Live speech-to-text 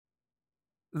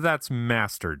That's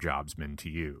Master Jobsman to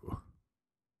you.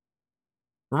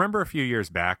 Remember a few years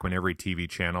back when every TV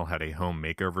channel had a home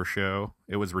makeover show?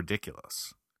 It was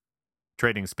ridiculous.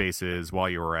 Trading Spaces, While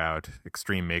You Were Out,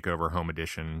 Extreme Makeover Home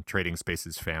Edition, Trading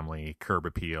Spaces Family, Curb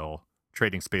Appeal,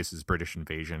 Trading Spaces British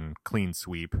Invasion, Clean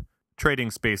Sweep,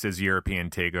 Trading Spaces European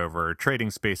Takeover,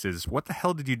 Trading Spaces What the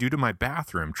hell did you do to my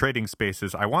bathroom, Trading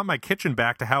Spaces I want my kitchen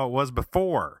back to how it was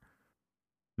before.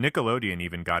 Nickelodeon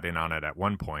even got in on it at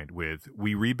one point with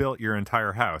We Rebuilt Your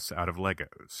Entire House Out of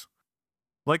Legos.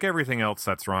 Like everything else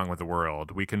that's wrong with the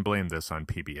world, we can blame this on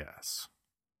PBS.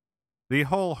 The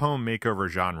whole home makeover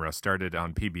genre started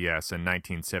on PBS in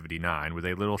 1979 with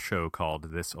a little show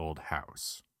called This Old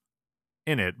House.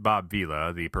 In it, Bob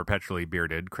Vila, the perpetually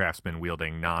bearded,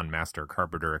 craftsman-wielding, non-master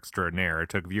carpenter extraordinaire,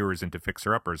 took viewers into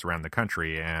fixer-uppers around the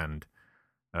country and,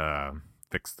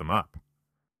 fixed them up.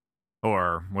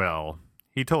 Or, well,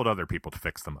 he told other people to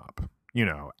fix them up. You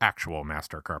know, actual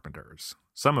master carpenters,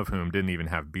 some of whom didn't even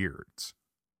have beards.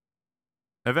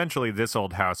 Eventually, This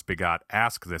Old House begot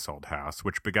Ask This Old House,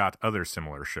 which begot other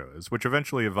similar shows, which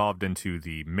eventually evolved into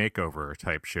the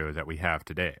makeover-type show that we have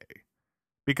today.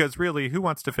 Because really, who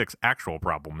wants to fix actual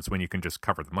problems when you can just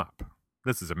cover them up?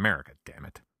 This is America, damn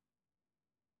it.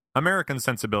 American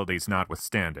sensibilities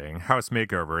notwithstanding, house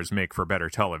makeovers make for better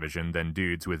television than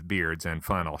dudes with beards and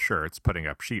flannel shirts putting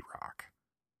up sheetrock.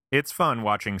 It's fun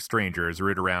watching strangers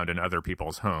root around in other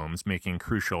people's homes, making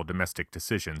crucial domestic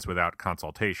decisions without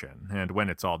consultation, and when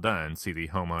it's all done, see the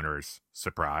homeowner's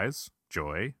surprise,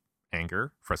 joy,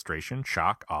 anger, frustration,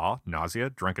 shock, awe, nausea,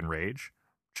 drunken rage.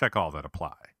 Check all that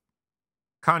apply.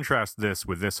 Contrast this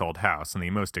with This Old House, and the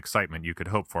most excitement you could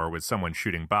hope for was someone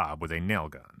shooting Bob with a nail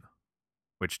gun,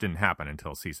 which didn't happen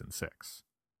until Season 6,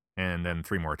 and then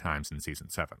 3 more times in Season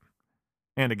 7,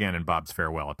 and again in Bob's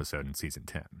farewell episode in Season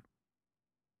 10.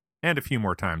 And a few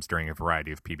more times during a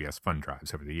variety of PBS fund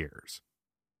drives over the years.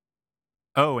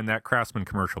 Oh, and that Craftsman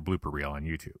commercial blooper reel on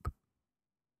YouTube.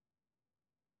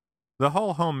 The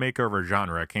whole home makeover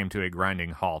genre came to a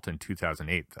grinding halt in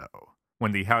 2008, though,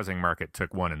 when the housing market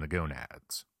took one in the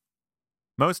gonads.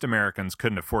 Most Americans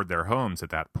couldn't afford their homes at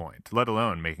that point, let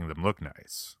alone making them look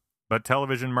nice. But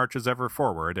television marches ever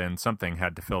forward, and something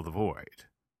had to fill the void.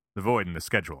 The void in the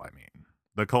schedule, I mean.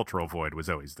 The cultural void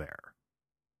was always there.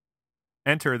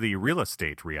 Enter the real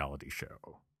estate reality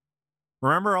show.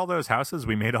 Remember all those houses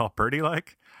we made all pretty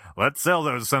like? Let's sell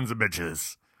those sons of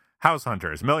bitches. House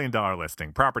hunters, $1 million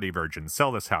listing, property virgins,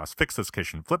 sell this house, fix this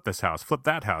kitchen, flip this house, flip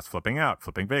that house, flipping out,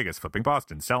 flipping Vegas, flipping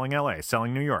Boston, selling LA,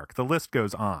 selling New York. The list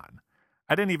goes on.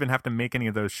 I didn't even have to make any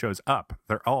of those shows up.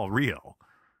 They're all real.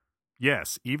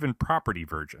 Yes, even Property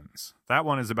Virgins. That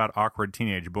one is about awkward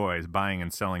teenage boys buying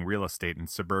and selling real estate in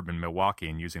suburban Milwaukee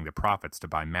and using the profits to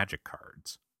buy magic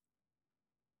cards.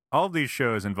 All of these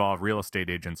shows involve real estate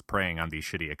agents preying on the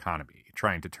shitty economy,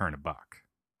 trying to turn a buck.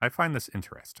 I find this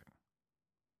interesting.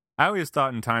 I always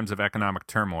thought in times of economic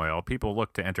turmoil, people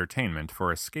look to entertainment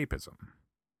for escapism.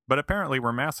 But apparently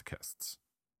we're masochists.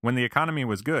 When the economy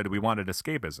was good, we wanted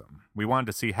escapism. We wanted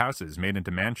to see houses made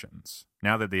into mansions.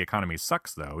 Now that the economy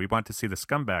sucks, though, we want to see the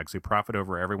scumbags who profit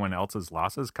over everyone else's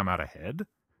losses come out ahead?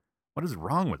 What is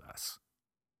wrong with us?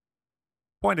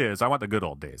 Point is, I want the good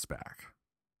old days back.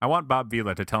 I want Bob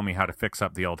Vila to tell me how to fix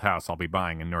up the old house I'll be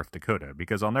buying in North Dakota,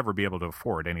 because I'll never be able to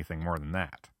afford anything more than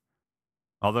that.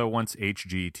 Although once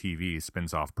HGTV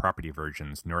spins off Property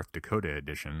Virgins North Dakota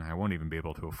edition, I won't even be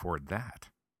able to afford that.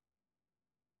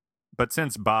 But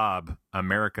since Bob,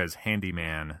 America's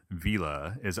handyman,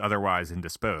 Vila, is otherwise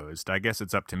indisposed, I guess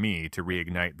it's up to me to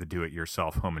reignite the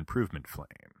do-it-yourself home improvement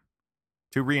flame.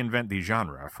 To reinvent the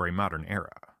genre for a modern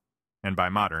era. And by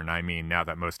modern, I mean now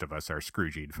that most of us are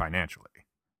Scrooge'd financially.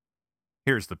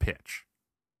 Here's the pitch.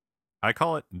 I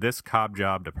call it This Cob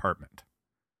Job Department.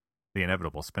 The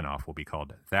inevitable spinoff will be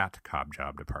called That Cob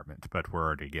Job Department, but we're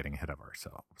already getting ahead of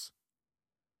ourselves.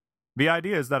 The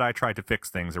idea is that I try to fix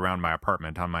things around my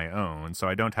apartment on my own so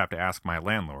I don't have to ask my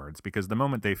landlords, because the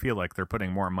moment they feel like they're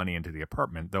putting more money into the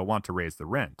apartment, they'll want to raise the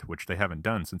rent, which they haven't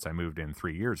done since I moved in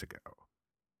 3 years ago.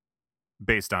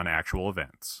 Based on actual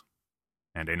events.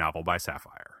 And a novel by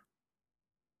Sapphire.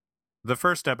 The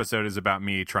first episode is about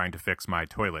me trying to fix my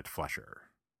toilet flusher.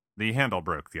 The handle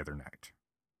broke the other night.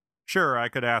 Sure, I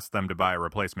could ask them to buy a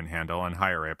replacement handle and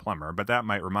hire a plumber, but that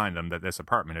might remind them that this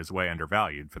apartment is way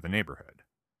undervalued for the neighborhood.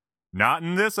 Not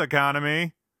in this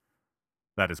economy!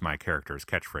 That is my character's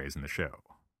catchphrase in the show.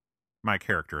 My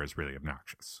character is really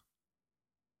obnoxious.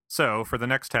 So, for the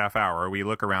next half hour, we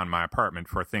look around my apartment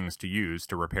for things to use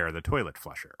to repair the toilet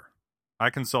flusher. I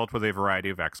consult with a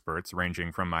variety of experts,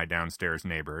 ranging from my downstairs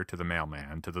neighbor to the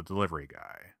mailman to the delivery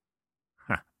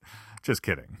guy. Just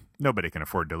kidding. Nobody can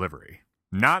afford delivery.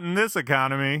 Not in this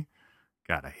economy.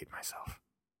 God, I hate myself.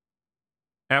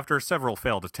 After several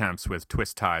failed attempts with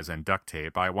twist ties and duct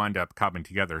tape, I wind up cobbing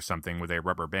together something with a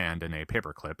rubber band and a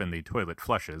paperclip, and the toilet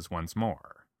flushes once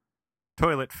more.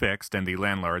 Toilet fixed, and the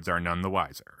landlords are none the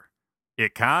wiser.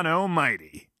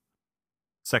 Econo-mighty.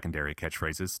 Secondary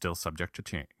catchphrases still subject to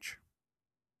change.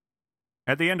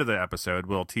 At the end of the episode,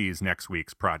 we'll tease next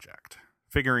week's project,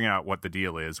 figuring out what the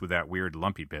deal is with that weird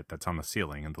lumpy bit that's on the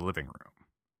ceiling in the living room.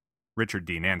 Richard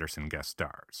Dean Anderson guest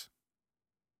stars.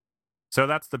 So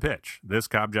that's the pitch, this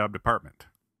cob job department.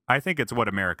 I think it's what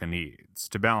America needs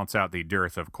to balance out the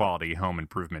dearth of quality home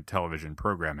improvement television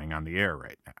programming on the air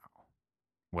right now.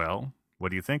 Well, what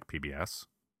do you think, PBS?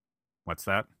 What's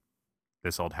that?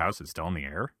 This old house is still in the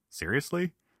air?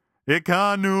 Seriously?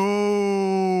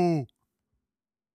 Econo!